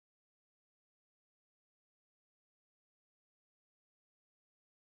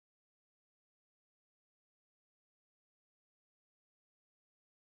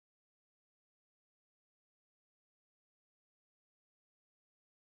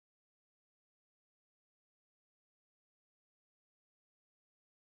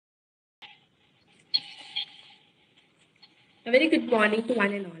A very good morning to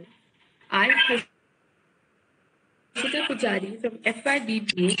one and all. I, Harshita Pujari from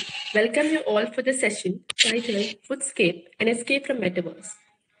FYBBA, welcome you all for the session titled Foodscape, an Escape from Metaverse.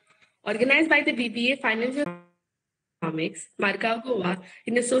 Organized by the BBA Financial Economics, Margao, Goa,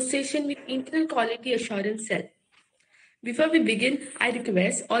 in association with Internal Quality Assurance Cell. Before we begin, I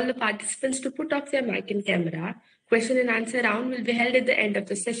request all the participants to put off their mic and camera. Question and answer round will be held at the end of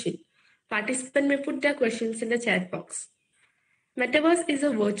the session. Participants may put their questions in the chat box. Metaverse is a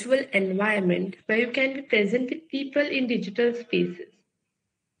virtual environment where you can be present with people in digital spaces.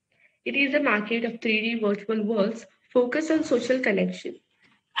 It is a market of 3D virtual worlds focused on social connection.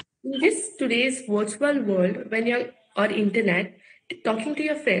 In this today's virtual world, when you're on internet talking to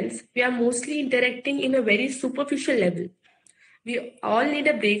your friends, we are mostly interacting in a very superficial level. We all need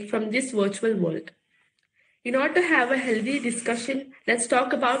a break from this virtual world. In order to have a healthy discussion, let's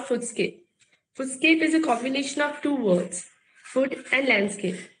talk about Foodscape. Foodscape is a combination of two words, food and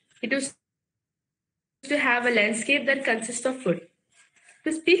landscape. It is to have a landscape that consists of food.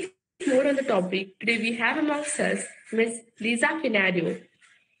 To speak more on the topic, today we have amongst us Ms. Lisa Finario.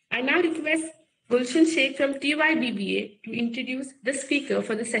 I now request Gulshan Sheikh from TYBBA to introduce the speaker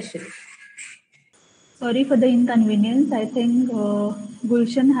for the session. Sorry for the inconvenience. I think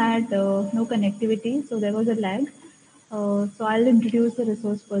Gulshan had no connectivity, so there was a lag. So I'll introduce the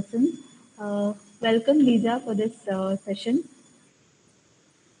resource person. Welcome, Lisa, for this session.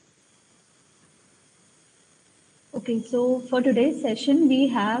 Okay, so for today's session, we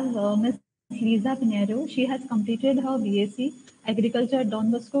have Ms. Lisa Pinheiro. She has completed her BSc Agriculture at Don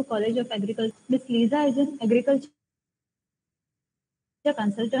Bosco College of Agriculture. Ms. Lisa is an agriculture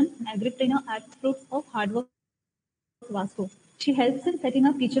consultant and agripreneur at Fruit of Hard Work Vasco. She helps in setting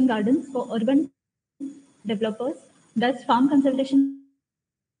up kitchen gardens for urban developers, does farm consultation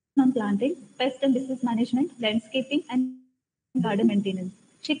on planting, pest and disease management, landscaping, and garden maintenance.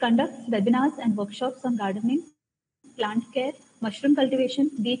 She conducts webinars and workshops on gardening, plant care, mushroom cultivation,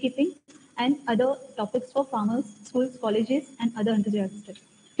 beekeeping, and other topics for farmers, schools, colleges, and other enthusiasts.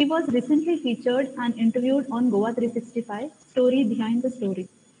 She was recently featured and interviewed on Goa 365 Story Behind the Story.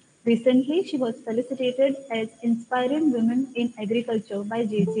 Recently, she was felicitated as Inspiring Women in Agriculture by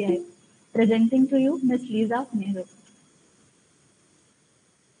JCI. Presenting to you, Ms. Lisa Pinheiro.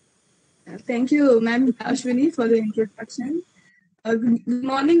 Thank you, Ma'am Ashwini, for the introduction. Good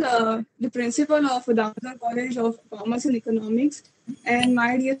morning, the principal of Damodar College of Commerce and Economics, and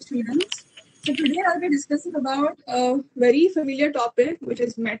my dear students. So today I'll be discussing about a very familiar topic, which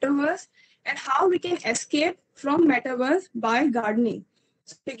is Metaverse, and how we can escape from Metaverse by gardening.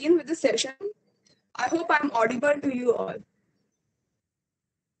 So begin with the session. I hope I'm audible to you all.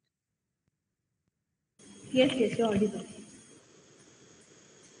 Yes, you're audible.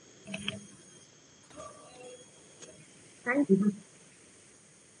 Thank you.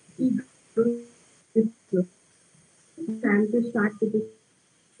 Time to start with this.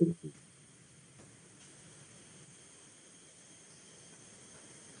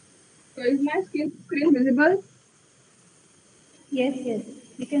 So is my screen visible? Yes,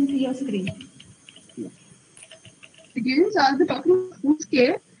 we can see your screen. Begin. So I'll be talking about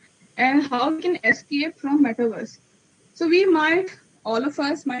Foodscape and how we can escape from Metaverse. So all of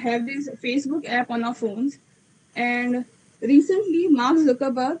us might have this Facebook app on our phones. And recently, Mark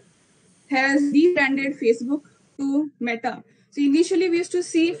Zuckerberg has rebranded Facebook to Meta. So initially, we used to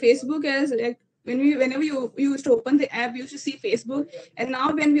see Facebook as like whenever you used to open the app, you used to see Facebook. And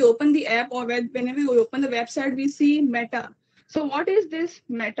now when we open the app or whenever we open the website, we see Meta. So what is this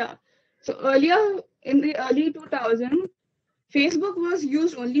Meta? So earlier in the early 2000s, Facebook was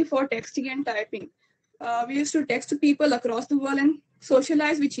used only for texting and typing. We used to text to people across the world and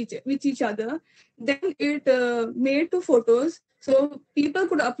socialize with each other. Then it made to photos, so people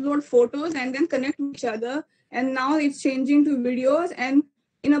could upload photos and then connect with each other. And now it's changing to videos. And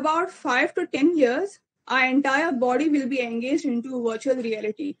in about 5 to 10 years, our entire body will be engaged into virtual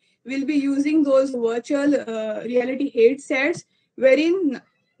reality. We'll be using those virtual reality headsets, wherein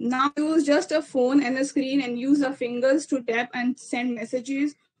now use just a phone and a screen and use our fingers to tap and send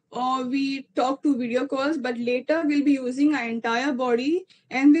messages, or we talk to video calls, but later we'll be using our entire body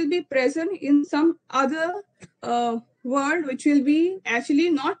and we'll be present in some other world, which will be actually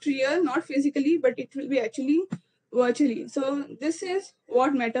not real, not physically, but it will be actually virtually. So this is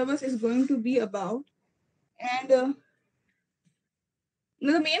what Metaverse is going to be about. And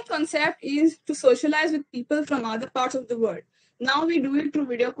the main concept is to socialize with people from other parts of the world. Now we do it through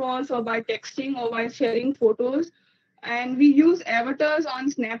video calls or by texting or by sharing photos. And we use avatars on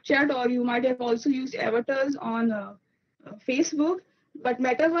Snapchat, or you might have also used avatars on Facebook. But in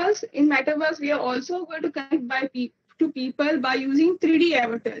Metaverse, we are also going to connect to people by using 3D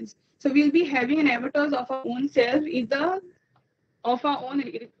avatars. So we'll be having an avatars of our own self, either of our own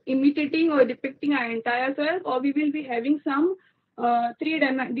imitating or depicting our entire self, or we will be having some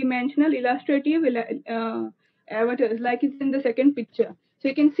three-dimensional illustrative avatars, like it's in the second picture. So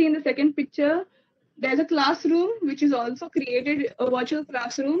you can see in the second picture, there's a classroom which is also created, a virtual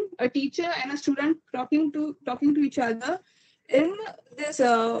classroom, a teacher and a student talking to each other in this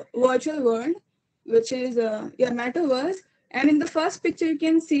virtual world, which is metaverse. And in the first picture, you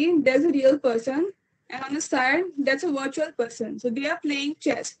can see there's a real person, and on the side, that's a virtual person. So they are playing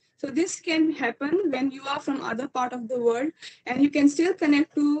chess. So this can happen when you are from other part of the world, and you can still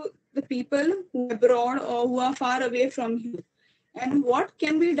connect to the people who are abroad or who are far away from you. And what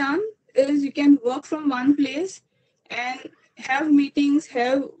can be done is you can work from one place and have meetings,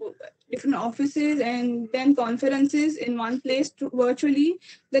 have different offices, and then conferences in one place virtually.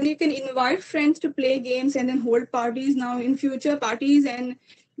 Then you can invite friends to play games and then hold parties. Now in future, parties and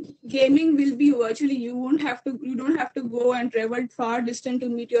gaming will be virtually. You don't have to go and travel far distant to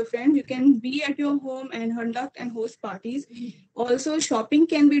meet your friends. You can be at your home and conduct and host parties. Also, shopping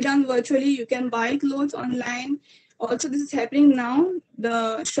can be done virtually. You can buy clothes online. Also, this is happening now.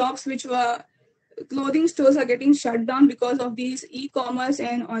 The shops which were clothing stores are getting shut down because of these e-commerce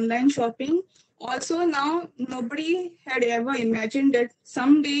and online shopping. Also, now nobody had ever imagined that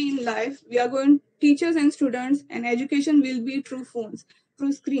someday in life we are going, teachers and students, and education will be through phones,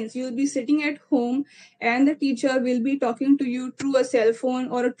 through screens. You'll be sitting at home and the teacher will be talking to you through a cell phone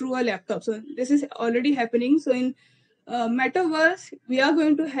or through a laptop. So this is already happening. So in metaverse, we are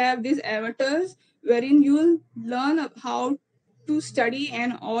going to have these avatars wherein you'll learn how to study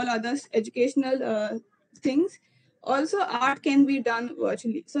and all other educational things. Also, art can be done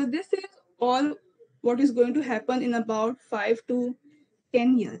virtually. So this is all what is going to happen in about 5 to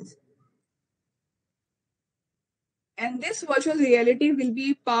 10 years. And this virtual reality will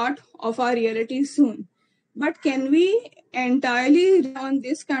be part of our reality soon. But can we entirely rely on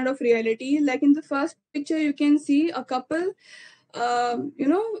this kind of reality? Like in the first picture, you can see a couple,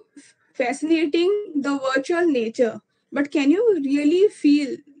 fascinating the virtual nature. But can you really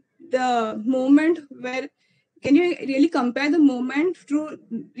feel the moment where, can you really compare the moment through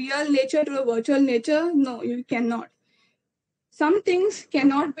real nature to a virtual nature? No, you cannot. Some things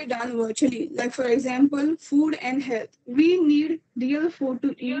cannot be done virtually, like for example, food and health. We need real food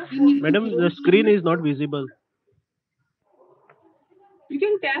to eat. We need to Madam, grow the screen food. is not visible. You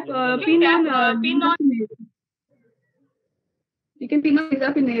can tap You pin can on tap pin Lisa on. Pinheiro. You can pin on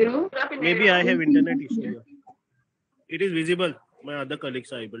Lisa Pinheiro. Maybe I have You'll see internet that issue here. here. It is visible. My other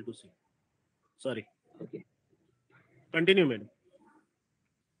colleagues are able to see. Sorry. Okay. Continue, madam.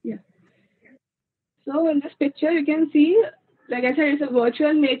 Yeah. So in this picture, you can see, like I said, it's a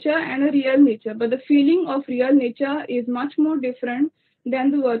virtual nature and a real nature. But the feeling of real nature is much more different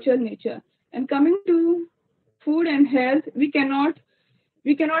than the virtual nature. And coming to food and health, we cannot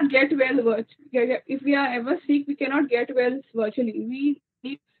get well if we are ever sick. We cannot get well virtually. We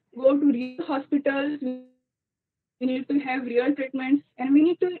need to go to real hospitals. We need to have real treatments, and we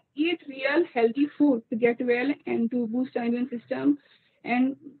need to eat real healthy food to get well and to boost our immune system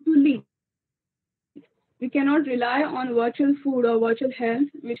and to live. We cannot rely on virtual food or virtual health,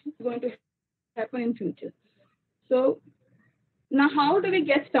 which is going to happen in future. So now, how do we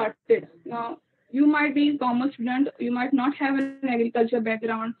get started? Now, you might be a commerce student, you might not have an agriculture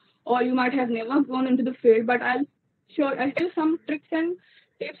background, or you might have never gone into the field, but I'll tell you some tricks and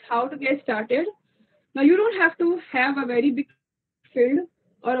tips how to get started. Now, you don't have to have a very big field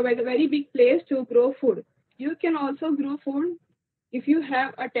or a very big place to grow food. You can also grow food if you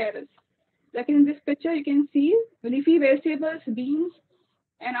have a terrace. Like in this picture, you can see leafy vegetables, beans,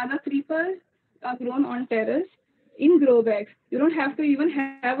 and other creepers are grown on terrace in grow bags. You don't have to even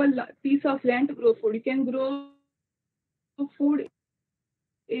have a piece of land to grow food. You can grow food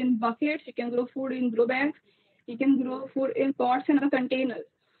in buckets, you can grow food in grow bags, you can grow food in pots and other containers.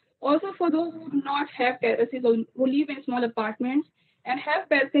 Also, for those who do not have terraces or who live in small apartments and have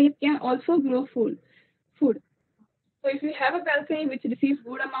balconies, can also grow food. So if you have a balcony which receives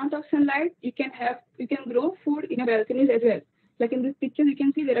good amount of sunlight, you can grow food in your balconies as well. Like in this picture, you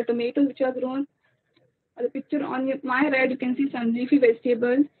can see there are tomatoes which are grown. The picture on my right, you can see some leafy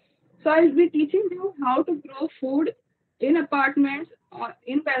vegetables. So I'll be teaching you how to grow food in apartments,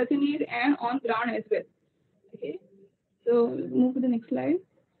 in balconies, and on ground as well. Okay. So move to the next slide.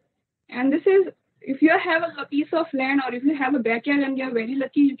 And this is, if you have a piece of land or if you have a backyard and you're very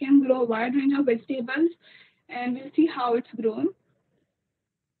lucky, you can grow a wide range of vegetables, and we'll see how it's grown.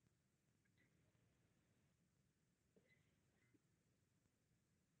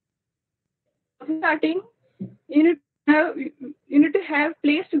 Starting, you need to you need to have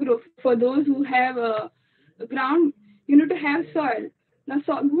place to grow. For those who have ground, you need to have soil. Now,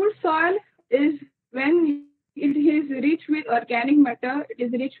 good soil is when it is rich with organic matter, it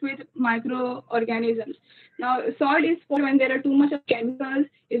is rich with microorganisms. Now, soil is spoiled when there are too much of chemicals.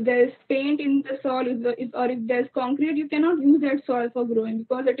 If there is paint in the soil, or if there's concrete, you cannot use that soil for growing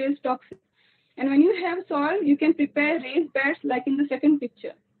because it is toxic. And when you have soil, you can prepare raised beds like in the second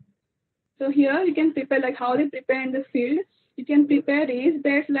picture. So here you can prepare like how they prepare in the field. You can prepare raised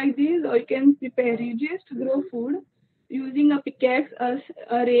beds like this, or you can prepare ridges to grow food using a pickaxe,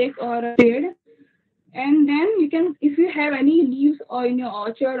 a rake, or a spade. And then you can, if you have any leaves or in your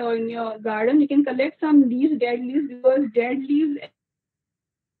orchard or in your garden, you can collect some leaves, dead leaves, because dead leaves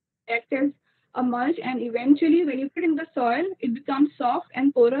act as a mulch, and eventually when you put it in the soil, it becomes soft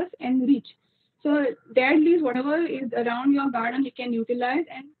and porous and rich. So dead leaves, whatever is around your garden, you can utilize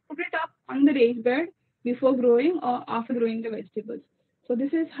and put it up on the raised bed before growing or after growing the vegetables. So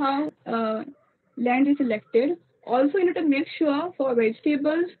this is how land is selected. Also, you need to make sure for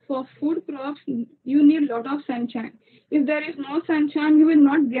vegetables, for food crops, you need a lot of sunshine. If there is no sunshine, you will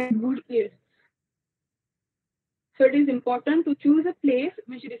not get good yields. So it is important to choose a place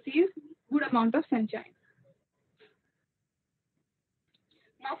which receives good amount of sunshine.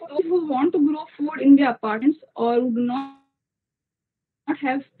 Now, for those who want to grow food in their apartments or who do not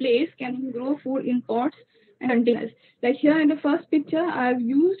have place, can grow food in pots and containers. Like here in the first picture, I have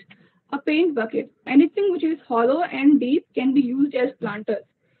used a paint bucket. Anything which is hollow and deep can be used as planters.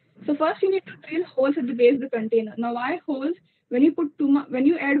 So first you need to drill holes at the base of the container. Now why holes? When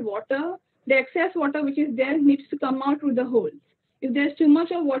you add water, the excess water which is there needs to come out through the holes. If there's too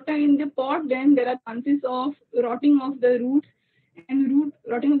much of water in the pot, then there are chances of rotting of the roots, and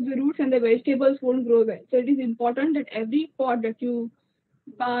rotting of the roots, and the vegetables won't grow well. So it is important that every pot that you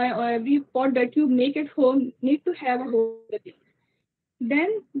buy or every pot that you make at home need to have a hole in the base.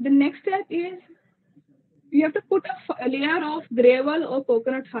 Then the next step is you have to put a layer of gravel or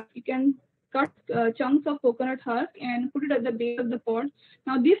coconut husk. You can cut chunks of coconut husk and put it at the base of the pot.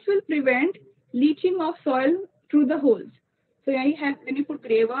 Now this will prevent leaching of soil through the holes. So when you put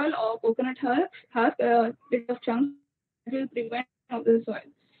gravel or coconut husk bit of chunks, that will prevent leaching of the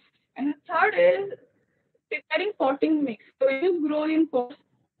soil. And the third is preparing potting mix. So when you grow in pots,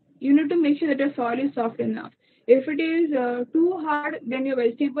 you need to make sure that your soil is soft enough. If it is too hard, then your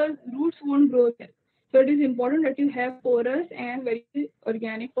vegetable roots won't grow well. So it is important that you have porous and very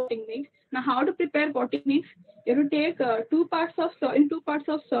organic potting mix. Now, how to prepare potting mix? You have to take 2 parts of soil. In 2 parts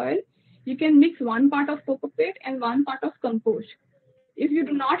of soil, you can mix 1 part of coco-peat and 1 part of compost. If you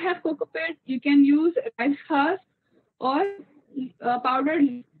do not have coco-peat, you can use rice husk or powdered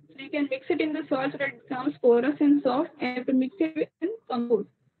leaf. So you can mix it in the soil so that it becomes porous and soft, and you have to mix it with compost.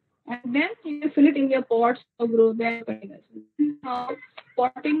 And then you can fill it in your pots or grow bag containers. This is how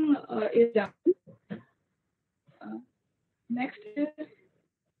potting is done. Next is,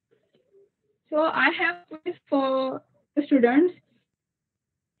 so I have quiz for the students.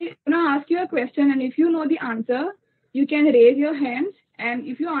 I'm gonna ask you a question, and if you know the answer, you can raise your hands. And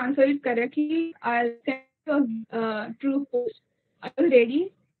if you answer it correctly, I'll send you a true post. Are you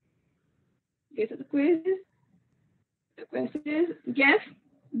ready? Okay, so the question is guess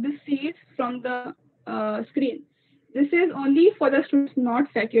the seeds from the screen. This is only for the students, not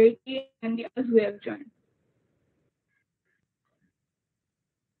faculty and the others who have joined.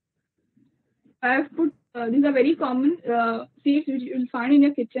 I have put these are very common seeds which you will find in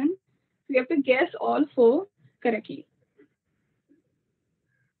your kitchen. So you have to guess all 4 correctly.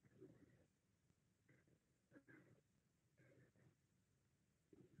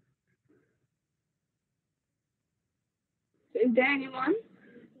 So is there anyone?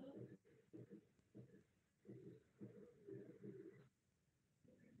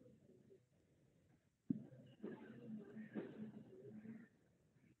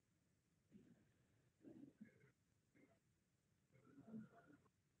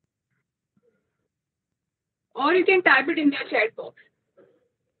 Or you can type it in your chat box.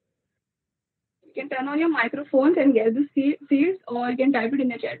 You can turn on your microphones and guess the seeds, or you can type it in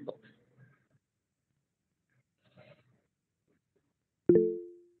the chat box.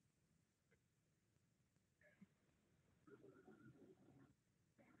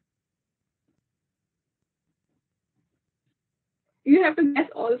 You have to guess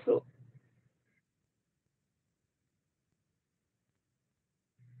also.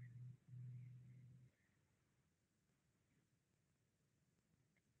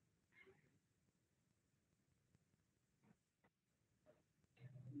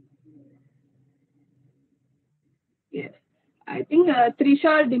 Yes. I think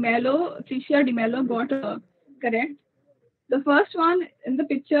Trisha DeMello got correct. The first one in the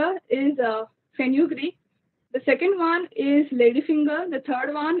picture is fenugreek. The second one is ladyfinger. The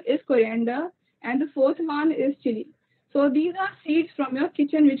third one is coriander. And the fourth one is chili. So these are seeds from your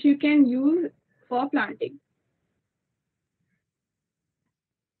kitchen which you can use for planting.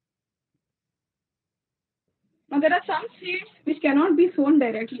 Now there are some seeds which cannot be sown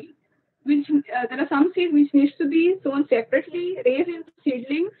directly. There are some seeds which needs to be sown separately, raised into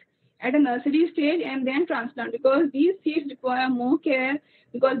seedlings at a nursery stage, and then transplant because these seeds require more care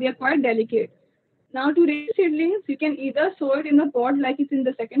because they are quite delicate. Now to raise seedlings, you can either sow it in the pot like it's in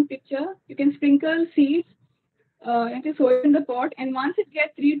the second picture. You can sprinkle seeds and you sow it in the pot, and once it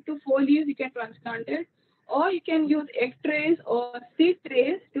gets 3 to 4 leaves, you can transplant it. Or you can use egg trays or seed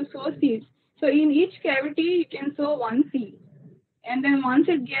trays to sow seeds. So in each cavity, you can sow one seed. And then once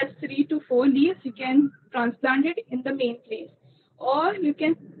it gets 3 to 4 leaves, you can transplant it in the main place. Or you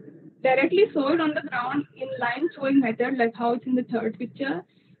can directly sow it on the ground in line sowing method, like how it's in the third picture.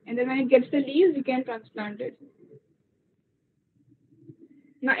 And then when it gets the leaves, you can transplant it.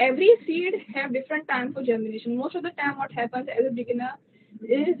 Now every seed have different time for germination. Most of the time what happens as a beginner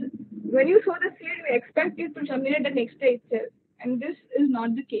is when you sow the seed, we expect it to germinate the next day itself. And this is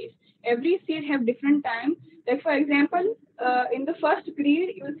not the case. Every seed have different time. Like for example, in the first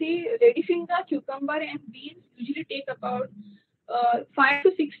breed, you see ladyfinger, cucumber and beans usually take about 5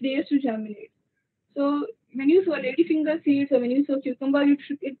 to 6 days to germinate. So when you sow ladyfinger seeds or when you sow cucumber,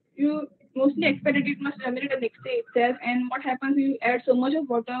 you mostly expect that it must germinate the next day itself. And what happens, you add so much of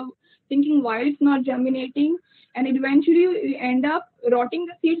water thinking why it's not germinating, and eventually you end up rotting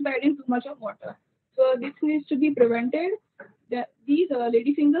the seeds by adding too much of water. So this needs to be prevented. These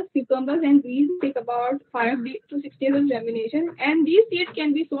ladyfingers, cucumbers and beans take about 5 to 6 days of germination, and these seeds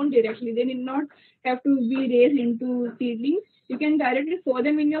can be sown directly. They need not have to be raised into seedlings. You can directly sow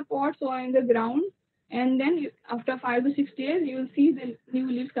them in your pots or in the ground, and then after 5 to 6 days, you will see the new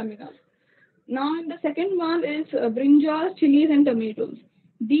leaves coming up. Now, the second one is brinjals, chilies, and tomatoes.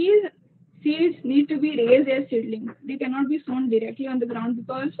 These seeds need to be raised as seedlings. They cannot be sown directly on the ground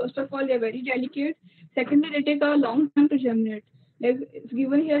because, first of all, they are very delicate. Secondly, they take a long time to germinate. Like it's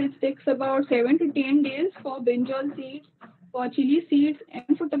given here, it takes about 7 to 10 days for brinjal seeds, for chili seeds,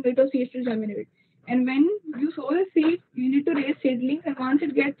 and for tomato seeds to germinate. And when you sow the seeds, you need to raise seedlings, and once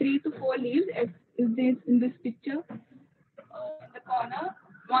it gets 3 to 4 leaves, as is this in this picture in the corner,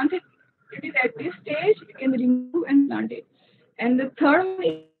 once it is at this stage, you can remove and plant it. And the third one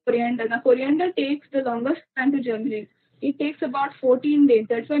is coriander. Now, coriander takes the longest time to germinate. It takes about 14 days.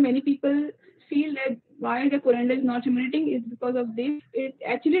 That's why many people feel that why the coriander is not germinating is because of this. It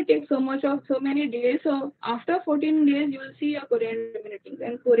actually takes so many days. So after 14 days, you will see a coriander germinating,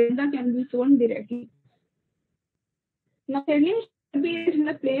 and coriander can be sown directly. Now, seedlings should be raised in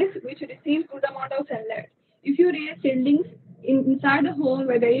a place which receives good amount of sunlight. If you raise seedlings inside the home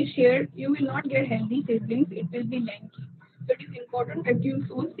where there is shade, you will not get healthy seedlings. It will be lanky. So it is important that you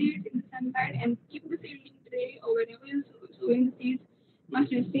sow seeds in the sunlight and keep the seedling tray or whenever you are sowing the seeds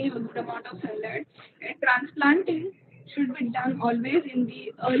must receive a good amount of sunlight. And transplanting should be done always in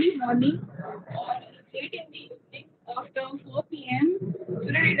the early morning or late in the evening after 4 p.m. so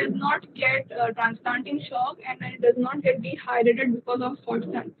that it does not get transplanting shock and it does not get dehydrated because of hot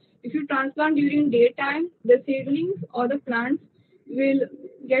sun. If you transplant during daytime, the seedlings or the plants will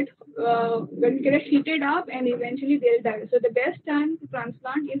get heated up and eventually they'll die. So the best time to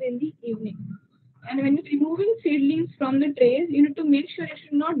transplant is in the evening. And when you're removing seedlings from the trays, you need to make sure you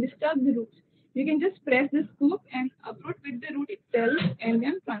should not disturb the roots. You can just press the scoop and uproot with the root itself and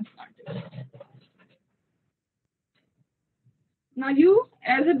then transplant it. Now you,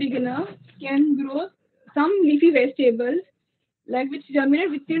 as a beginner, can grow some leafy vegetables like which germinate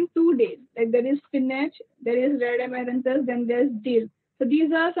within 2 days. Like there is spinach, there is red amaranthus, then there's dill. So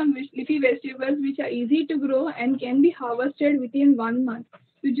these are some leafy vegetables which are easy to grow and can be harvested within 1 month.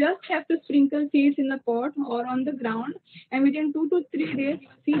 You just have to sprinkle seeds in a pot or on the ground, and within 2 to 3 days you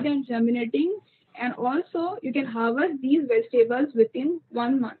see them germinating. And also you can harvest these vegetables within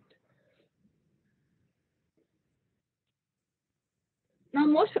 1 month. Now,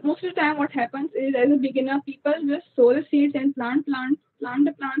 most of the time, what happens is, as a beginner, people just sow the seeds and plant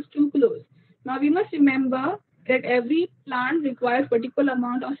the plants too close. Now, we must remember that every plant requires particular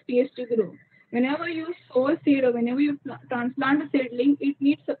amount of space to grow. Whenever you sow a seed or whenever you transplant a seedling, it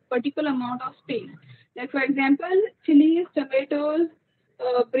needs a particular amount of space. Like for example, chilies, tomatoes,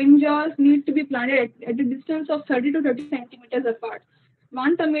 brinjals need to be planted at a distance of 30 to 30 centimeters apart.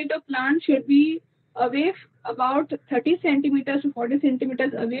 One tomato plant should be away about 30 centimeters to 40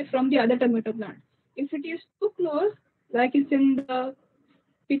 centimeters away from the other tomato plant. If it is too close, like it's in the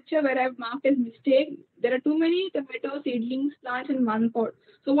picture where I've marked as mistake, there are too many tomato seedlings plants in one pot.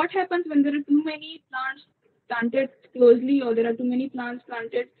 So what happens when there are too many plants planted closely, or there are too many plants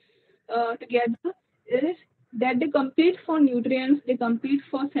planted together, is that they compete for nutrients, they compete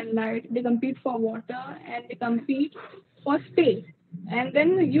for sunlight, they compete for water, and they compete for space. And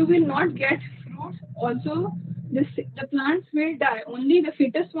then you will not get fruits. Also, the plants will die. Only the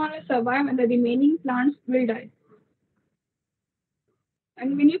fittest one will survive, and the remaining plants will die.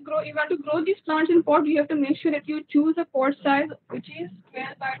 And when you want to grow these plants in pot, you have to make sure that you choose a pot size which is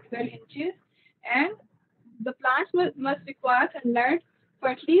 12 by 12 inches, and the plants must require sunlight for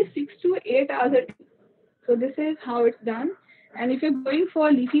at least 6 to 8 hours a day. So this is how it's done. And if you're going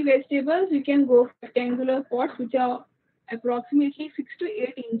for leafy vegetables, you can go for rectangular pots which are approximately 6 to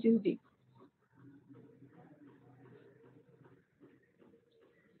 8 inches deep.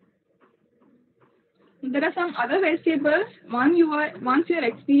 There are some other vegetables. Once you are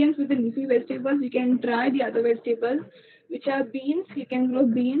experienced with the leafy vegetables, you can try the other vegetables, which are beans. You can grow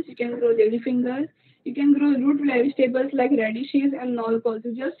beans. You can grow ladyfingers. You can grow root vegetables like radishes and nolcols.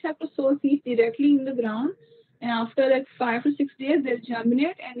 You just have to sow seeds directly in the ground, and after like 5 to 6 days, they'll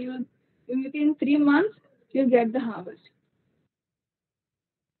germinate, and within 3 months you'll get the harvest.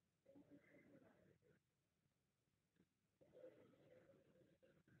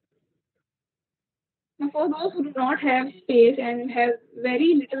 Now, for those who do not have space and have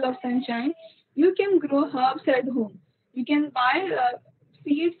very little of sunshine, you can grow herbs at home. You can buy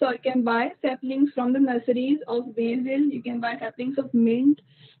seeds, or you can buy saplings from the nurseries of basil. You can buy saplings of mint,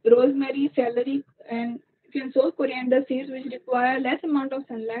 rosemary, celery, and you can sow coriander seeds, which require less amount of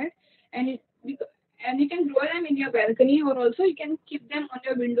sunlight, and and you can grow them in your balcony, or also you can keep them on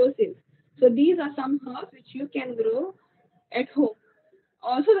your windowsill. So these are some herbs which you can grow at home.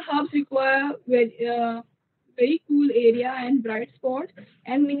 Also, the herbs require very cool area and bright spots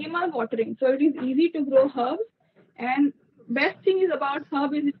and minimal watering. So it is easy to grow herbs. And best thing is about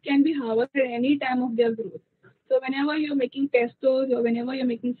herb is it can be harvested at any time of their growth. So whenever you're making pestos or whenever you're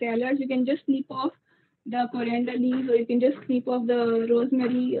making salads, you can just snip off the coriander leaves, or you can just snip off the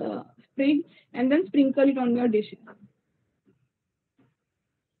rosemary sprig and then sprinkle it on your dishes.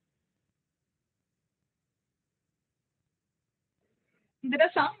 There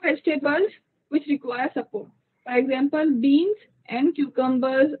are some vegetables which require support. For example, beans and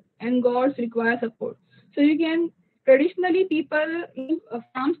cucumbers and gourds require support. So you can traditionally people in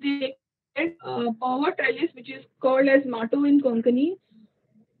farms they create a power trellis which is called as mato in Konkani.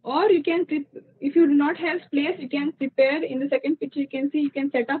 Or you can, if you do not have place, you can prepare in the second picture. You can see you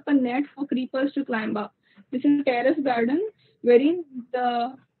can set up a net for creepers to climb up. This is a terrace garden wherein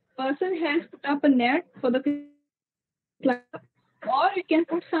the person has put up a net for the climb up, or you can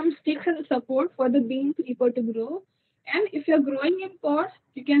put some sticks as a support for the bean creeper to grow. And if you're growing in pots,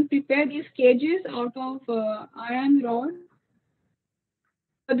 you can prepare these cages out of iron rod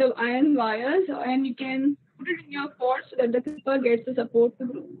or the iron wires, and you can put it in your pot so that the creeper gets the support to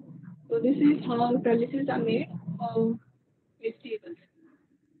grow. So this is how trellises are made for vegetables.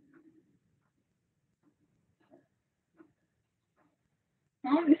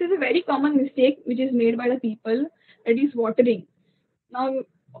 Now, this is a very common mistake which is made by the people, that is watering. Now,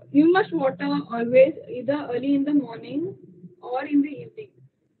 you must water always either early in the morning or in the evening,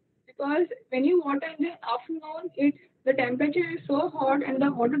 because when you water in the afternoon, the temperature is so hot and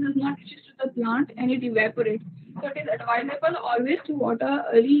the water does not reach to the plant and it evaporates. So it is advisable always to water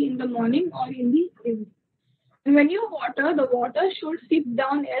early in the morning or in the evening. And when you water, the water should seep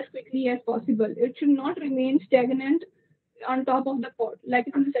down as quickly as possible. It should not remain stagnant on top of the pot, like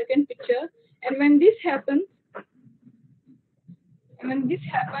it's in the second picture. And when this happens, when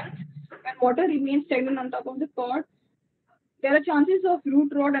water remains stagnant on top of the pot, there are chances of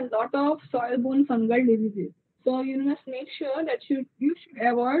root rot and lot of soil-borne fungal diseases. So you must make sure that you should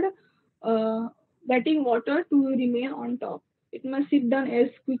avoid uh, letting water to remain on top. It must sit down as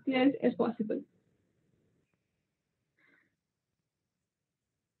quickly as possible.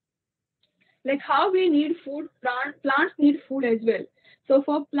 Like how we need food, plants need food as well. So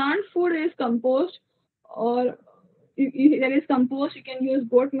for plant food is compost, or there is compost. You can use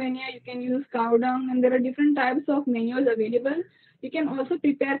goat manure, you can use cow dung, and there are different types of manures available. You can also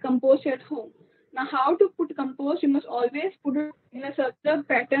prepare compost at home. Now, how to put compost? You must always put it in a circular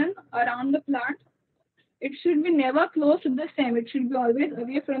pattern around the plant. It should be never close to the stem. It should be always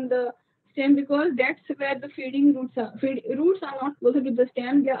away from the stem, because that's where the feeding roots are. Roots are not closer to the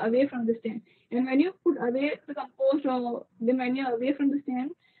stem; they are away from the stem. And when you put away the compost or the manure away from the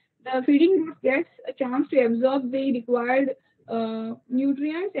stem, the feeding root gets a chance to absorb the required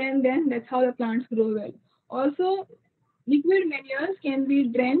nutrients, and then that's how the plants grow well. Also, Liquid manures can be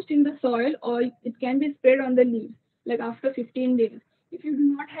drenched in the soil or it can be sprayed on the leaves, like after 15 days. If you do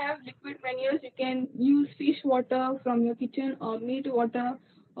not have liquid manures, you can use fish water from your kitchen or meat water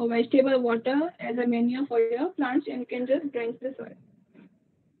or vegetable water as a manure for your plants and you can just drench the soil.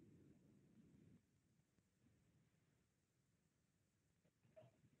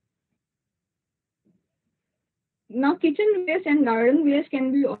 Now, kitchen waste and garden waste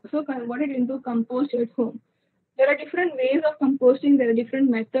can be also converted into compost at home. There are different ways of composting, there are different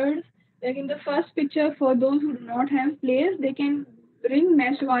methods. Like in the first picture, for those who do not have place, they can bring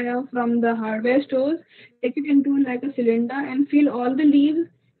mesh wire from the hardware stores, take it into like a cylinder and fill all the leaves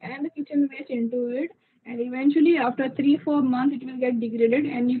and the kitchen waste into it. And eventually, after 3-4 months, it will get degraded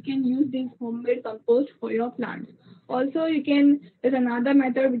and you can use this homemade compost for your plants. Also, there's another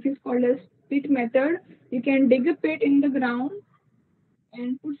method which is called as pit method. You can dig a pit in the ground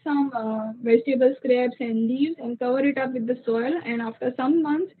and put some vegetable scraps and leaves and cover it up with the soil. And after some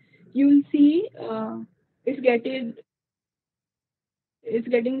months, you'll see it's getting it's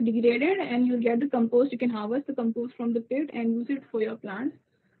getting degraded, and you'll get the compost. You can harvest the compost from the pit and use it for your plants.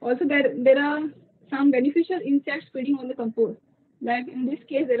 Also, there are some beneficial insects feeding on the compost. Like in this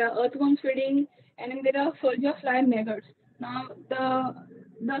case, there are earthworms feeding, and then there are soldier fly maggots. Now,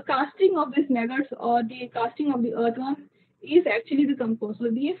 the casting of these maggots or the casting of the earthworm is actually the compost. So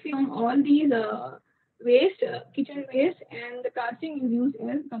they feed on all these waste, kitchen waste, and the casting is used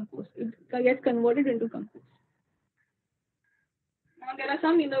as compost. It gets converted into compost. Now, there are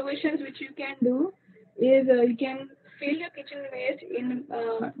some innovations which you can do. Is you can fill your kitchen waste in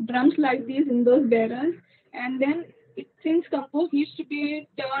drums like these in those barrels, and then since compost needs to be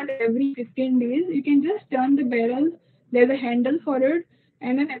turned every 15 days, you can just turn the barrel. There's a handle for it,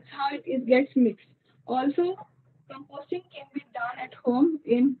 and then that's how it gets mixed. Also, composting can be done at home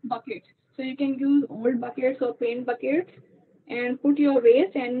in buckets. So you can use old buckets or paint buckets and put your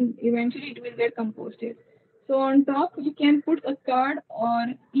waste, and eventually it will get composted. So on top, you can put a curd or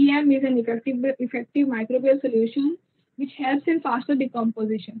EM is an effective microbial solution which helps in faster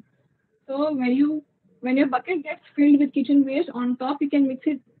decomposition. So when your bucket gets filled with kitchen waste, on top you can mix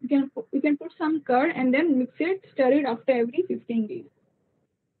it. You can put some curd and then mix it, stir it after every 15 days.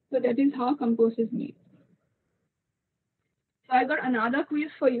 So that is how compost is made. So I got another quiz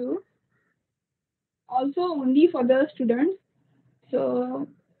for you, also only for the students. So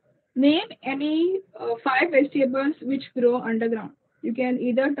name any 5 vegetables which grow underground. You can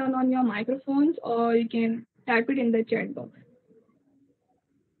either turn on your microphones or you can type it in the chat box.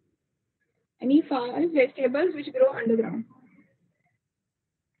 Any 5 vegetables which grow underground.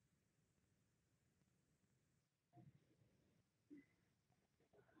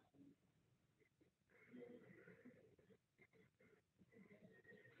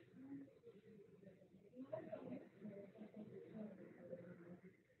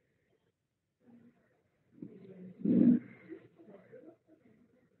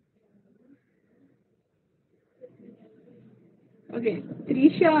 Okay,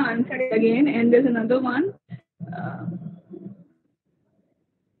 Trisha answered it again, and there's another one. Uh,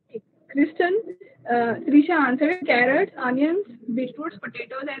 Kristen, Trisha answered carrots, onions, beetroots,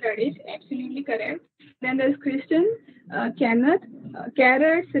 potatoes, and radish. Absolutely correct. Then there's Kristen, Kenneth,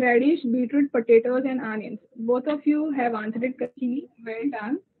 carrots, radish, beetroot, potatoes, and onions. Both of you have answered it correctly. Well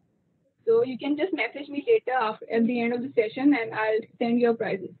done. So you can just message me later at the end of the session and I'll send your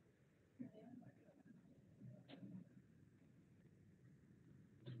prizes.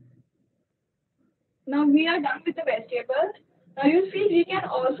 Now we are done with the vegetables. Now you see we can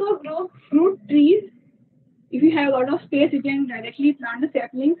also grow fruit trees. If you have a lot of space, you can directly plant the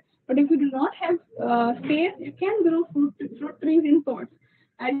saplings. But if you do not have space, you can grow fruit trees in pots.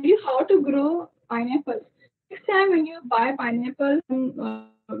 I tell you how to grow pineapples. Next time when you buy pineapple from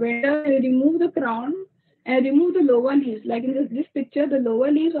vendor, they remove the crown and remove the lower leaves. Like in this picture, the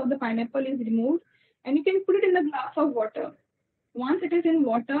lower leaves of the pineapple is removed, and you can put it in a glass of water. Once it is in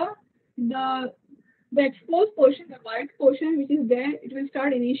water, the the exposed portion, the white portion which is there, it will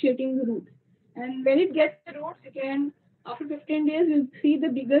start initiating the roots. And when it gets the roots, you can, after 15 days, you'll see the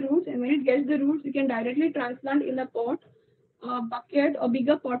bigger roots. And when it gets the roots, you can directly transplant in a pot, a bucket, or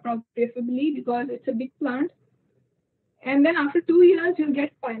bigger pot, preferably because it's a big plant. And then after 2 years, you'll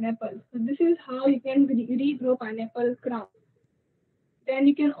get pineapple. So this is how you can regrow pineapple crown. Then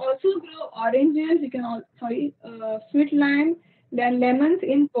you can also grow oranges. You can sweet lime, then lemons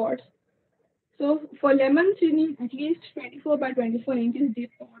in pots. So for lemons, you need at least 24 by 24 inches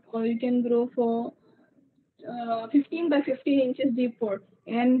deep pot, or you can grow for 15 by 15 inches deep pot.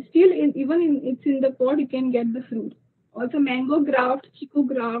 And still, it's in the pot, you can get the fruit. Also, mango graft, chiku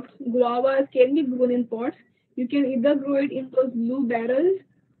graft, guavas can be grown in pots. You can either grow it in those blue barrels,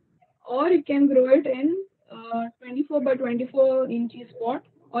 or you can grow it in 24 by 24 inches pot,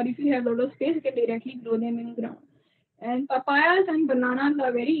 or if you have a lot of space, you can directly grow them in ground. And papayas and bananas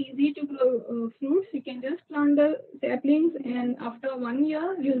are very easy to grow fruits. You can just plant the saplings, and after 1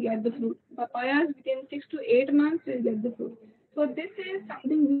 year, you'll get the fruit. Papayas, within 6 to 8 months, you'll get the fruit. So this is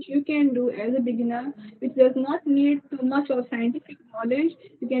something which you can do as a beginner, which does not need too much of scientific knowledge.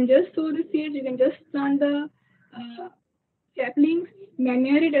 You can just sow the seeds. You can just plant the uh, saplings,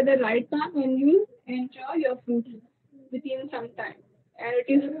 manure it at the right time, and you enjoy your fruit within some time. And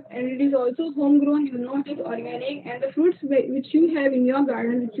it is also homegrown. You know it is organic, and the fruits which you have in your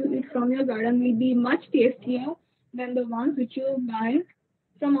garden, which you eat from your garden, will be much tastier than the ones which you buy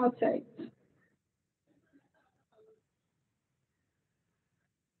from outside.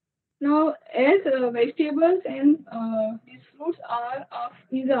 Now, as vegetables and these fruits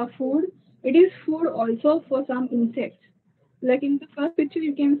is our food, it is food also for some insects. Like in the first picture,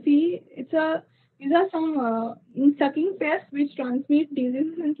 you can see these are some sucking pests which transmit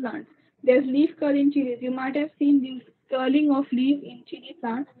diseases in plants. There's leaf curl in chilies. You might have seen this curling of leaf in chili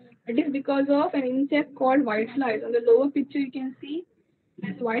plants. It is because of an insect called whiteflies. On the lower picture, you can see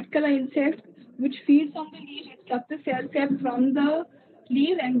this white color insect which feeds on the leaf. It sucks the cell sap from the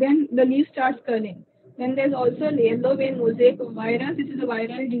leaf, and then the leaf starts curling. Then there's also yellow vein mosaic virus. This is a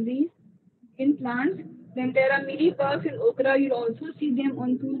viral disease in plants. Then there are mealybugs in okra. You'll also see them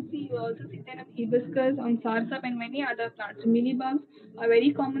on tulsi. You also see them in hibiscus, on sarsap, and many other plants. So mealybugs are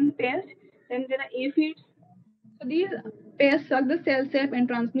very common pest. Then there are aphids. So these pests suck the cell sap and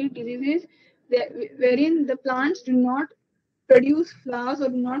transmit diseases wherein the plants do not produce flowers or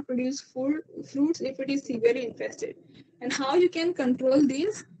do not produce fruits if it is severely infested. And how you can control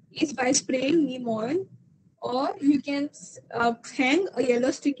this is by spraying neem oil, or you can hang a yellow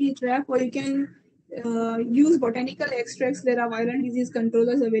sticky trap, or you can use botanical extracts. There are viral disease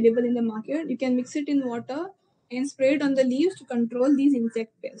controllers available in the market. You can mix it in water and spray it on the leaves to control these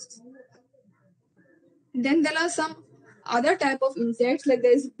insect pests. Then there are some other type of insects, like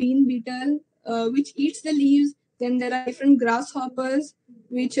there's bean beetle, which eats the leaves. Then there are different grasshoppers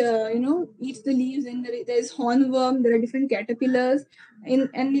which eats the leaves. And there's hornworm. There are different caterpillars.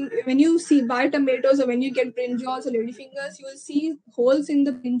 When you see buy tomatoes, or when you get brinjals or ladyfingers, you will see holes in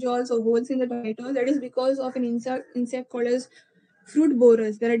the brinjals or holes in the tomatoes. That is because of an insect called as fruit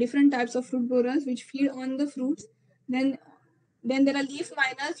borers. There are different types of fruit borers which feed on the fruits. Then there are leaf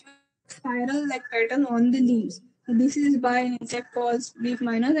miners which spiral like pattern on the leaves. So this is by an insect called leaf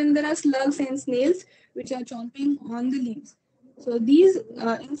miners. And there are slugs and snails which are chomping on the leaves. So these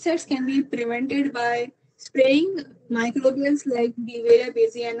insects can be prevented by spraying microbials like Beauveria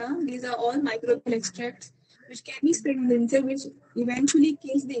bassiana. These are all microbial extracts which can be sprayed on the insect, which eventually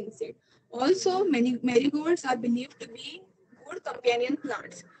kills the insect. Also, many marigolds are believed to be good companion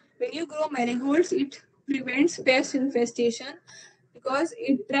plants. When you grow marigolds, it prevents pest infestation because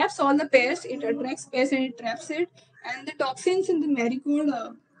it traps all the pests, it attracts pests and it traps it. And the toxins in the marigold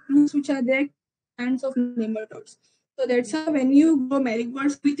roots which are there kill all kinds of nematodes. So that's how when you grow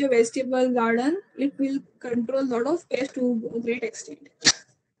marigolds with your vegetable garden, it will control a lot of pests to a great extent.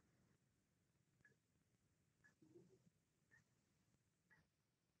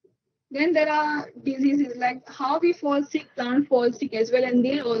 Then there are diseases, like how we fall sick, plant fall sick as well, and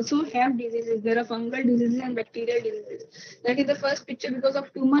they also have diseases. There are fungal diseases and bacterial diseases. Like in the first picture, because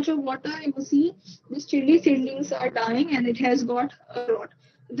of too much of water, you see these chili seedlings are dying and it has got a rot.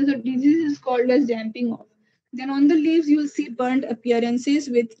 The disease is called as damping off. Then on the leaves, you'll see burnt appearances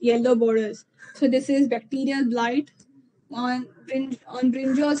with yellow borders. So this is bacterial blight. On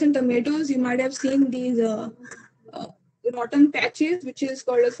brinjals and tomatoes, you might have seen these uh, rotten patches, which is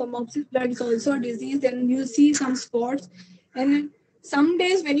called as phomopsis blood. It's also a disease. Then you see some spots, and some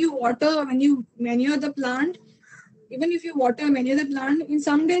days when you water, when you manure the plant, even if you water and manure the plant, in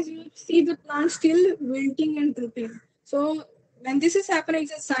some days you see the plant still wilting and drooping. So when this is happening,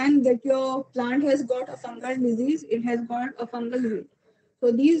 it's a sign that your plant has got a fungal disease. It has got a fungal wilt.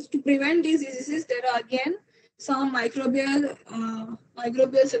 So these, to prevent these diseases, there are again some microbials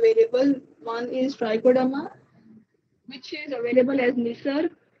available. One is trichoderma, which is available as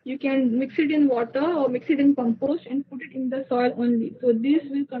nisar. You can mix it in water or mix it in compost and put it in the soil only. So this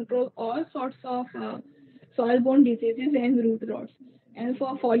will control all sorts of soil-borne diseases and root rots. And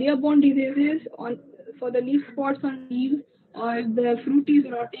for foliar-borne diseases, for the leaf spots on leaves, or if the fruit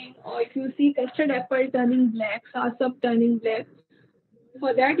is rotting, or if you see custard apple turning black, sarsap turning black,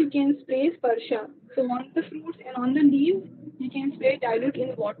 for that you can spray sparsha. So on the fruits and on the leaves, you can spray dilute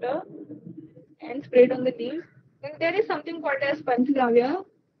in water and spray it on the leaves. Then there is something called as Panchgavya.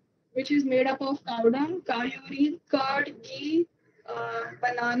 which is made up of cow dung, cow urine, curd, ghee,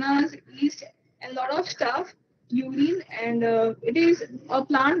 bananas, yeast, and a lot of stuff, urine, and it is a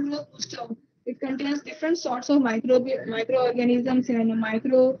plant growth booster. It contains different sorts of microorganisms and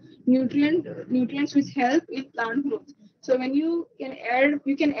nutrients which help in plant growth. So when you can add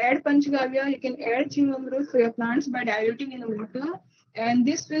panchgavya, you can add chingamrut for your plants by diluting in the water, and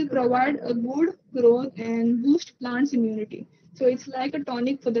this will provide a good growth and boost plants immunity. So it's like a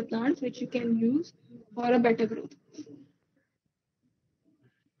tonic for the plants which you can use for a better growth.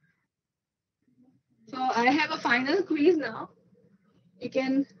 So I have a final quiz now.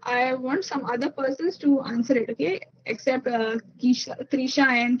 I want some other persons to answer it, okay? Except Trisha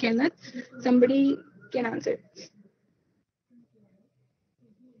and Kenneth. Somebody can answer it.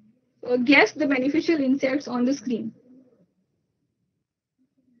 So guess the beneficial insects on the screen.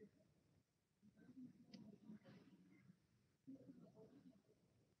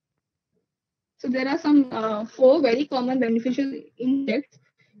 So there are some 4 very common beneficial insects.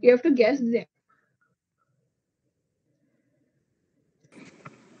 You have to guess them.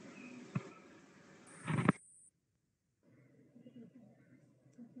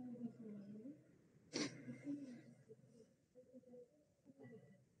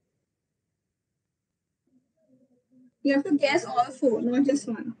 You have to guess all 4, not just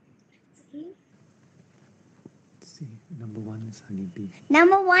one. See, number 1 is honeybee.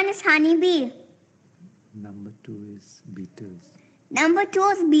 Number 1 is honeybee. Number 2 is beetles. Number 2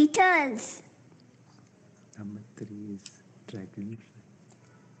 is beetles. Number 3 is dragonfly.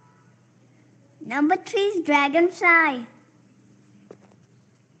 Number 3 is dragonfly.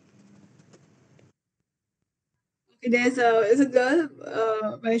 Okay, there's a girl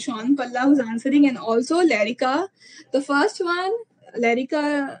by Sean Palla who's answering, and also Larika. The first one,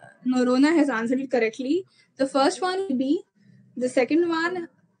 Larika Norona has answered it correctly. The first one will be, the second one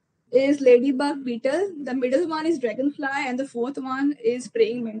is ladybug beetle, the middle one is dragonfly, and the fourth one is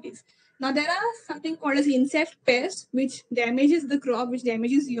praying mantis. Now there are something called as insect pests which damages the crop, which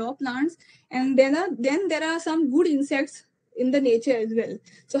damages your plants, and then there are some good insects in the nature as well.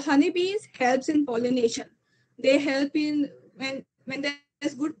 So honeybees helps in pollination. They help in when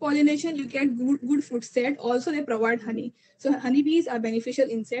there's good pollination, you get good food set. Also, they provide honey. So honeybees are beneficial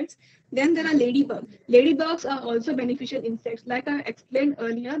insects. Then there are ladybugs. Ladybugs are also beneficial insects. Like I explained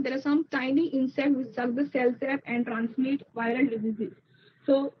earlier, there are some tiny insects which suck the cell sap and transmit viral diseases.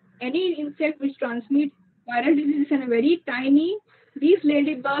 So any insect which transmits viral diseases and very tiny, these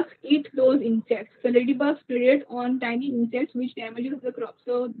ladybugs eat those insects. So ladybugs predate on tiny insects which damages the crop.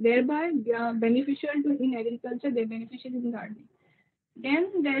 So thereby they are beneficial in agriculture, they're beneficial in gardening.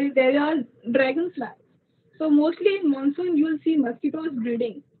 Then there are dragonflies. So mostly in monsoon you will see mosquitoes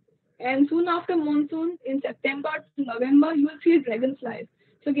breeding. And soon after monsoon, in September to November, you will see dragonflies.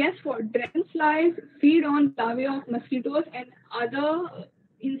 So guess what? Dragonflies feed on larvae of mosquitoes and other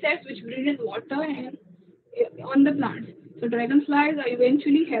insects which breed in water and on the plants. So dragonflies are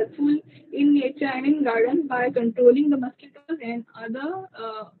eventually helpful in nature and in garden by controlling the mosquitoes and other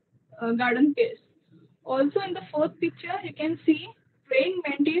garden pests. Also in the fourth picture, you can see praying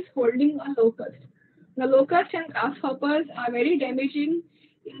mantis holding a locust. The locusts and grasshoppers are very damaging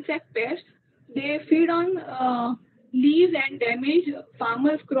insect pests. They feed on leaves and damage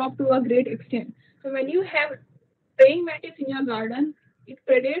farmers' crop to a great extent. So when you have praying mantis in your garden, it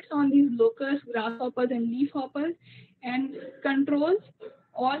predates on these locusts, grasshoppers, and leaf hoppers, and controls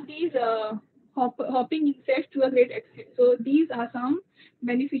all these hopping insects to a great extent. So these are some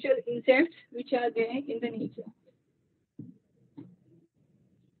beneficial insects which are there in the nature.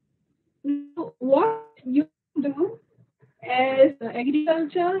 Now, what you do as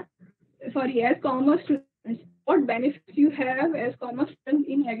as commerce students, what benefits you have as commerce students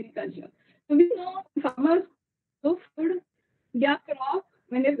in agriculture. So we know farmers grow food, their crop,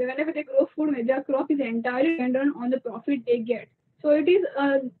 whenever they grow food, their crop is entirely dependent on the profit they get. So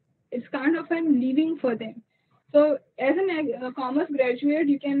it's kind of a living for them. So as a commerce graduate,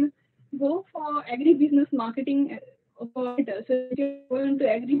 you can go for agribusiness marketing operator. So you can go into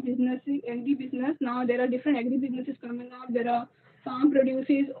agribusiness. Now there are different agribusinesses coming out. There are farm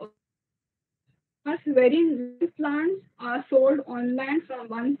produces. Very live plants are sold online from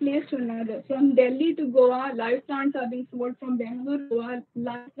one place to another. From Delhi to Goa, live plants are being sold from Bangalore to Goa,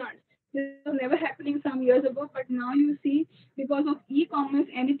 live plants. This was never happening some years ago, but now you see because of e-commerce,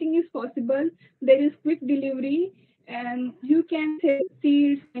 anything is possible. There is quick delivery, and you can sell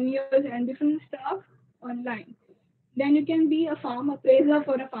seeds, manures, and different stuff online. Then you can be a farm appraiser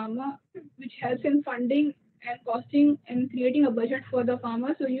for a farmer, which helps in funding and costing and creating a budget for the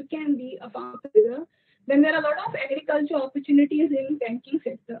farmer. So you can be a farm appraiser. Then there are a lot of agriculture opportunities in banking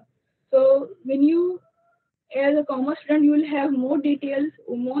sector. So when you, as a commerce student, you will have more details,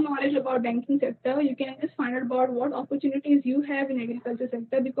 more knowledge about banking sector. You can just find out about what opportunities you have in agriculture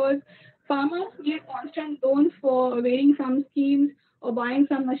sector, because farmers need constant loans for varying some schemes or buying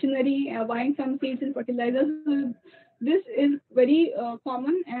some machinery, buying some seeds and fertilizers. So this is very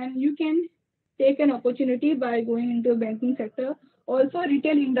common, and you can take an opportunity by going into banking sector. Also,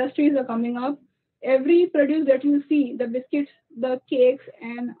 retail industries are coming up. Every produce that you see, the biscuits, the cakes,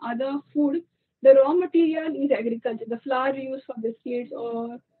 and other food, the raw material is agriculture. The flour used for biscuits,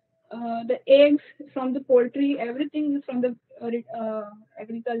 or the eggs from the poultry, everything is from the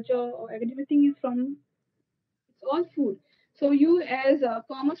agriculture, or everything is from, it's all food. So you as a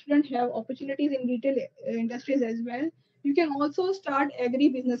commerce student have opportunities in retail industries as well. You can also start agri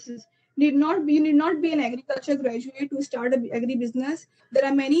businesses. Need not be an agriculture graduate to start a agri business. There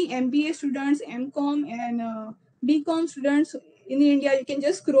are many MBA students, MCom, and BCom students in India. You can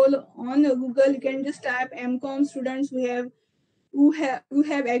just scroll on Google. You can just type MCom students who have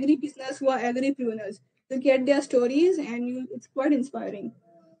agri business, who are agripreneurs. You get their stories, and it's quite inspiring.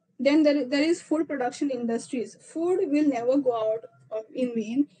 Then there is food production industries. Food will never go out in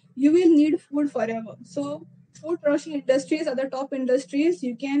vain. You will need food forever. So food production industries are the top industries.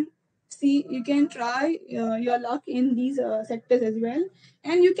 You can try your luck in these sectors as well,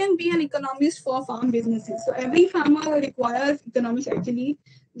 and you can be an economist for farm businesses. So every farmer requires economics. Actually,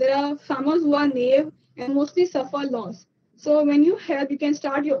 there are farmers who are naive and mostly suffer loss. So when you can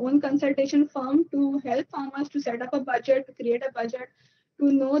start your own consultation firm to help farmers to set up a budget, to create a budget,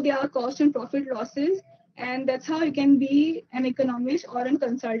 to know their cost and profit losses, and that's how you can be an economist or a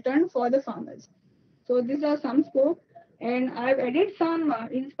consultant for the farmers. So these are some scope, and I've added some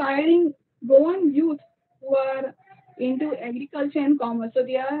inspiring Goan youth who are into agriculture and commerce. So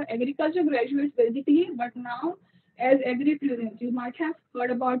they are agriculture graduates basically, but now as agripreneurs. You might have heard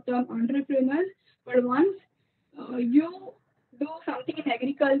about term entrepreneurs, but once you do something in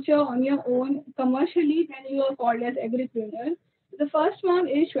agriculture on your own commercially, then you are called as agripreneur. The first one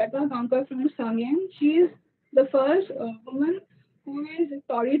is Shweta Kankar from Sangam. She is the first woman who is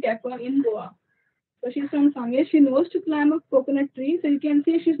storyteller in Goa. So she's from Sangam. She knows to climb a coconut tree. So you can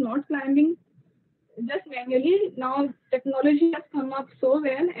see she's not climbing just manually. Now technology has come up so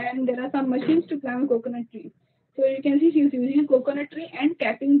well, and there are some machines to climb a coconut tree. So you can see she's using a coconut tree and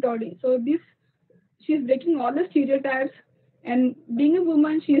tapping toddy. So this, she's breaking all the stereotypes, and being a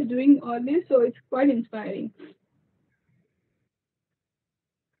woman, she is doing all this. So it's quite inspiring.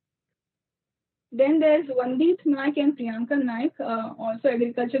 Then there's Vandeep Naik and Priyanka Naik, also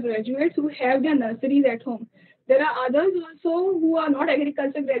agriculture graduates who have their nurseries at home. There are others also who are not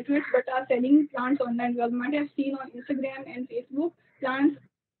agriculture graduates but are selling plants online. You all might have seen on Instagram and Facebook, plants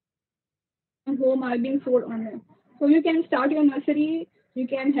from home are being sold online. So you can start your nursery, you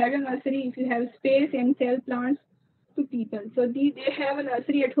can have your nursery if you have space, and sell plants to people. So they have a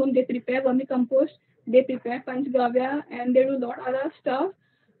nursery at home, they prepare vermicompost, they prepare panchgavya, and they do a lot other stuff,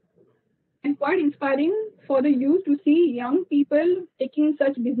 and quite inspiring for the youth to see young people taking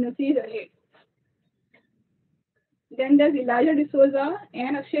such businesses ahead. Then there's Elijah D'Souza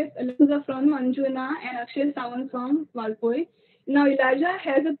and Akshay D'Souza from Anjuna and Akshay Sawant from Valpoi. Now Elijah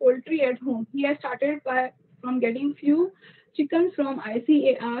has a poultry at home. He has started from getting few chickens from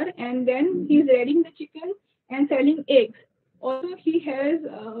ICAR, and then he's rearing the chicken and selling eggs. Also, he has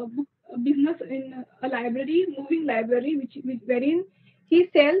a business in a library, moving library, wherein he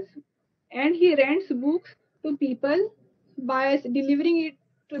sells and he rents books to people by delivering it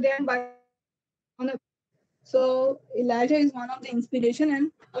to them by on a. So Elijah is one of the inspiration,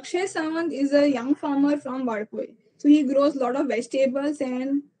 and Akshay Sawant is a young farmer from Vadpoi. So he grows a lot of vegetables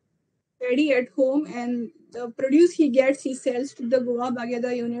and paddy at home, and the produce he gets he sells to the Goa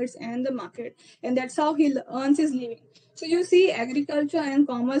Bagyada units and the market, and that's how he earns his living. So you see, agriculture and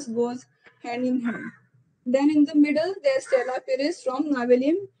commerce goes hand in hand. Then in the middle, there's Stella Perez from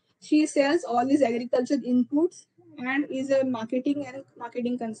Navelim. She sells all these agriculture inputs and is a marketing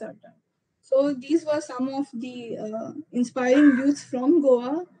consultant. So these were some of the inspiring youths from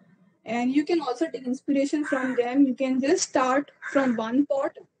Goa, and you can also take inspiration from them. You can just start from one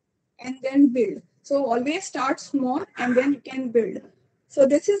pot and then build. So always start small and then you can build. So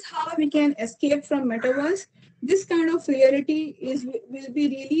this is how we can escape from metaverse. This kind of reality will be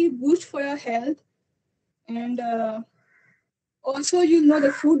really boost for your health, and also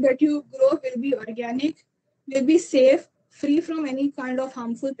the food that you grow will be organic, will be safe, free from any kind of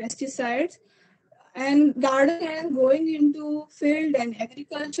harmful pesticides. And gardening and going into field and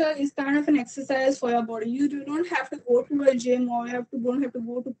agriculture is kind of an exercise for your body. You do not have to go to a gym or don't have to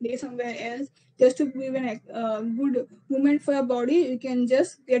go to play somewhere else just to give a good movement for your body. You can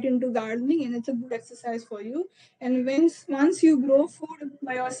just get into gardening and it's a good exercise for you. And once you grow food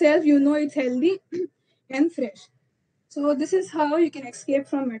by yourself, you know it's healthy and fresh. So this is how you can escape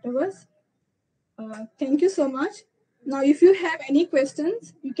from metaverse. Thank you so much. Now, if you have any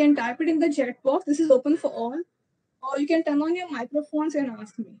questions, you can type it in the chat box. This is open for all. Or you can turn on your microphones and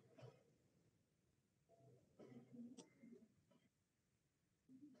ask me.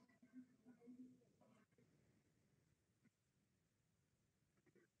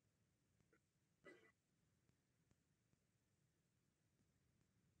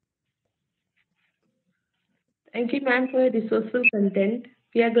 Thank you, ma'am, for your resourceful content.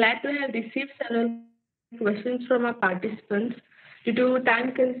 We are glad to have received several questions from our participants. Due to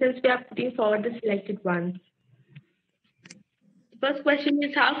time constraints, we are putting forward the selected ones. First question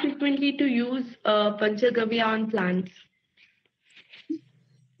is how frequently to use Panchagavya on plants?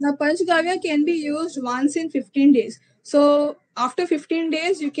 Now, Panchgavya can be used once in 15 days. So, after 15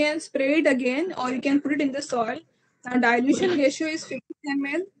 days, you can spray it again or you can put it in the soil. Now, dilution ratio is 50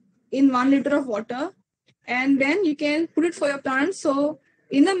 ml in 1 liter of water. And then you can put it for your plants. So,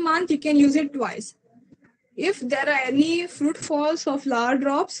 in a month, you can use it twice. If there are any fruit falls or flower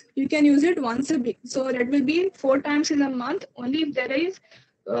drops, you can use it once a week. So that will be 4 times in a month, only if there is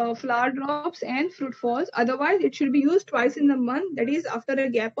flower drops and fruit falls. Otherwise, it should be used twice in a month, that is after a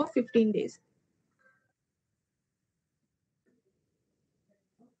gap of 15 days.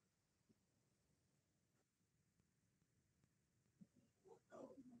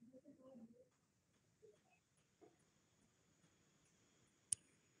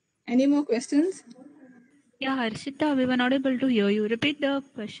 Any more questions? Yeah, Harshita, we were not able to hear you. Repeat the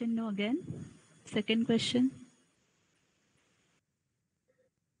question again. Second question.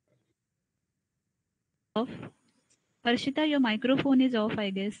 Off. Harshita, your microphone is off, I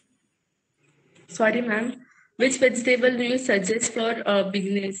guess. Sorry, ma'am. Which vegetable do you suggest for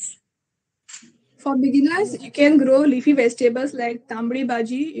beginners? For beginners, you can grow leafy vegetables like tambri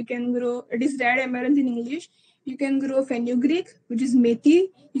bhaji. You can grow, it is red amaranth in English. You can grow fenugreek, which is methi.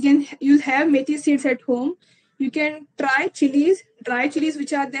 You have methi seeds at home. You can try chilies, dry chilies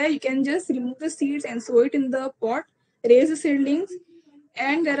which are there. You can just remove the seeds and sow it in the pot, raise the seedlings.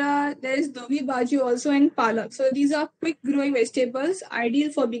 And there is dobi bhaji also and palak. So these are quick growing vegetables,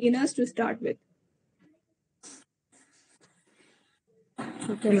 ideal for beginners to start with.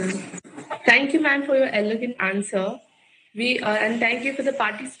 Okay, ma'am. Thank you, ma'am, for your elegant answer. And thank you for the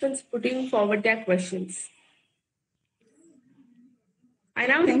participants putting forward their questions. I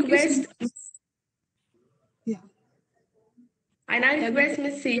now Thank you so request much. Yeah. I now request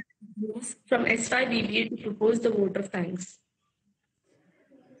Ms. Sia from SYBBA to propose the vote of thanks.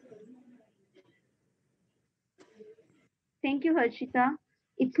 Thank you, Harshita.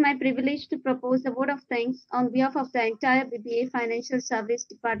 It's my privilege to propose a vote of thanks on behalf of the entire BBA Financial Service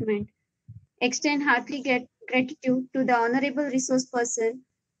Department. Extend heartily gratitude to the honorable resource person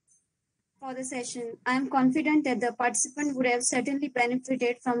for the session. I am confident that the participant would have certainly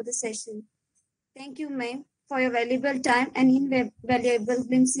benefited from the session. Thank you, ma'am, for your valuable time and invaluable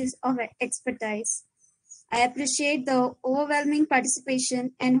glimpses of expertise. I appreciate the overwhelming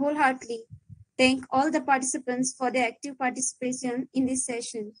participation and wholeheartedly thank all the participants for their active participation in this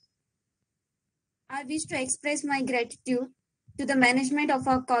session. I wish to express my gratitude to the management of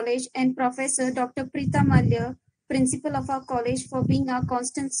our college and Professor Dr. Preeta Malya, Principal of our college, for being our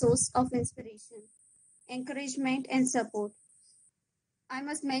constant source of inspiration, encouragement, and support. I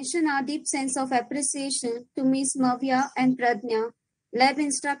must mention our deep sense of appreciation to Ms. Mavya and Pradnya, lab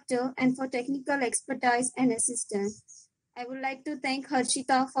instructor, and for technical expertise and assistance. I would like to thank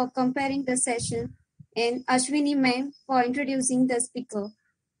Harshita for comparing the session and Ashwini ma'am for introducing the speaker.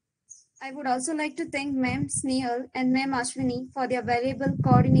 I would also like to thank Ma'am Snehal and Ma'am Ashwini for their valuable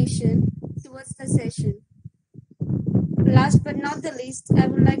coordination towards the session. Last but not the least, I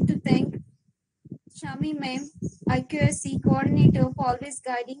would like to thank Shami Ma'am, IQSC coordinator, for always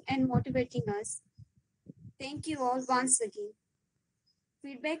guiding and motivating us. Thank you all once again.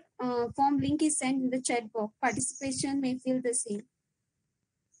 Feedback form link is sent in the chat box. Participation may feel the same.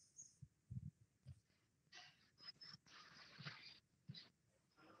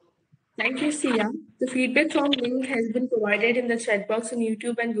 Thank you, Sia. The feedback form link has been provided in the chat box on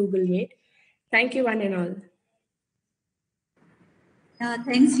YouTube and Google Meet. Thank you, one and all. Yeah,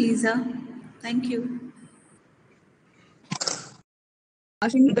 thanks, Lisa. Thank you.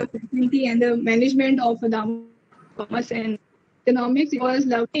 Asking the faculty and the management of the Damodar Commerce and Economics. It was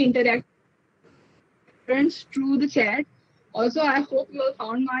lovely interacting. friends through the chat. Also, I hope you all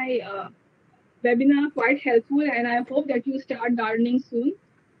found my webinar quite helpful, and I hope that you start gardening soon.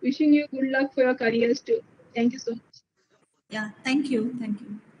 Wishing you good luck for your careers too. Thank you so much. Yeah, thank you. Thank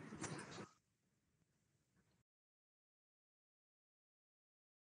you.